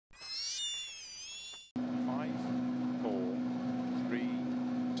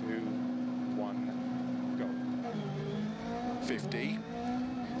50.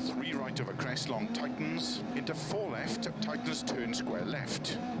 3 right over crest, long tightens. Into 4 left, tightens, turn square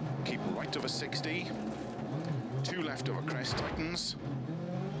left. Keep right over 60. 2 left over crest, tightens.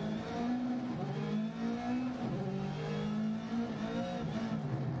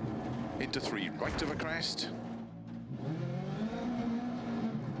 Into 3 right over crest.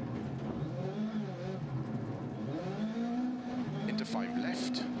 Into 5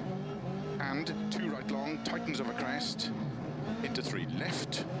 left. And 2 right long, tightens over crest. Into 3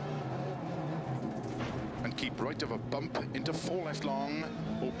 left. And keep right over bump. Into 4 left long,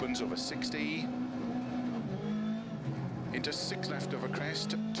 opens over 60. Into 6 left over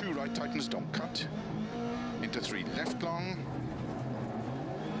crest, 2 right tightens, don't cut. Into 3 left long.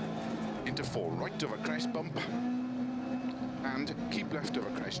 Into 4 right over crest, bump. And keep left over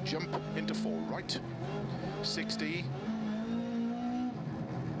crest, jump. Into 4 right. 60.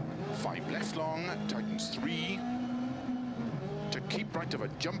 5 left long, tightens 3. To keep right over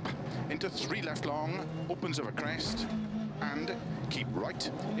jump. Into 3 left long, opens over crest. And keep right.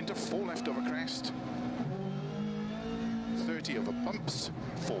 Into 4 left over crest. 30 over bumps,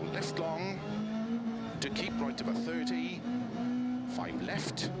 4 left long, to keep right over 30, 5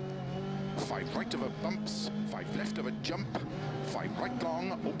 left, 5 right over bumps, 5 left over jump, 5 right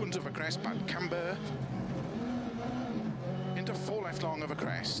long, opens over crest, bad camber, into 4 left long over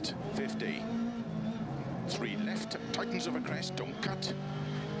crest, 50, 3 left, tightens over crest, don't cut,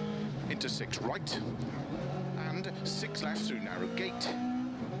 into 6 right, and 6 left through narrow gate,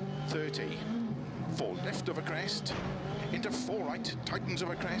 30, 4 left over crest, into 4 right, tightens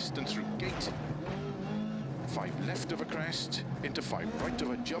over crest and through gate. 5 left over crest, into 5 right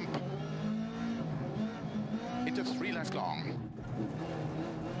over jump. Into 3 left long.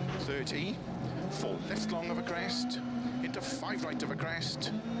 30, 4 left long over crest, into 5 right over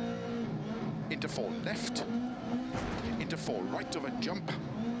crest. Into 4 left, into 4 right over jump.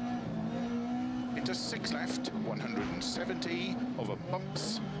 Into 6 left, 170 over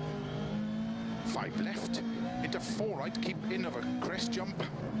bumps. 5 left, into 4 right, keep in over crest jump.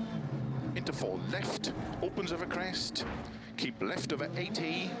 Into 4 left, opens over crest, keep left over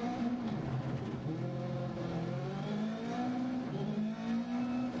 80.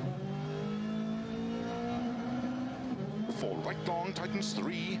 4 right long, tightens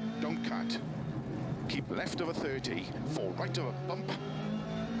 3, don't cut. Keep left over 30, 4 right over bump.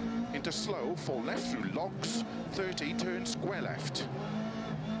 Into slow, 4 left through logs, 30, turn square left.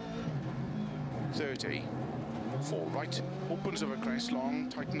 30, 4 right, opens over crest long,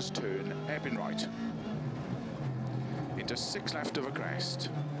 tightens turn, hairpin right. Into 6 left over crest.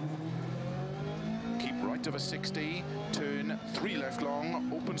 Keep right over 60, turn 3 left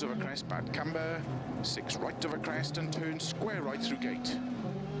long, opens over crest, bad camber. 6 right over crest and turn square right through gate.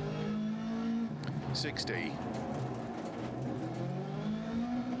 60.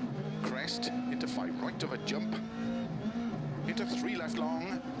 Crest, into 5 right over jump. Into 3 left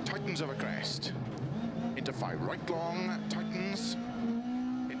long, tightens over crest. Into 5 right long, tightens.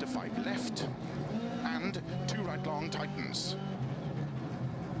 Into 5 left. And 2 right long, tightens.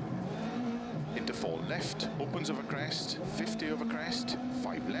 Into 4 left, opens over crest. 50 over crest.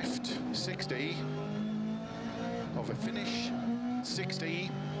 5 left. 60. Over finish. 60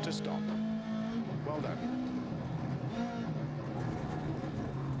 to stop. Well done.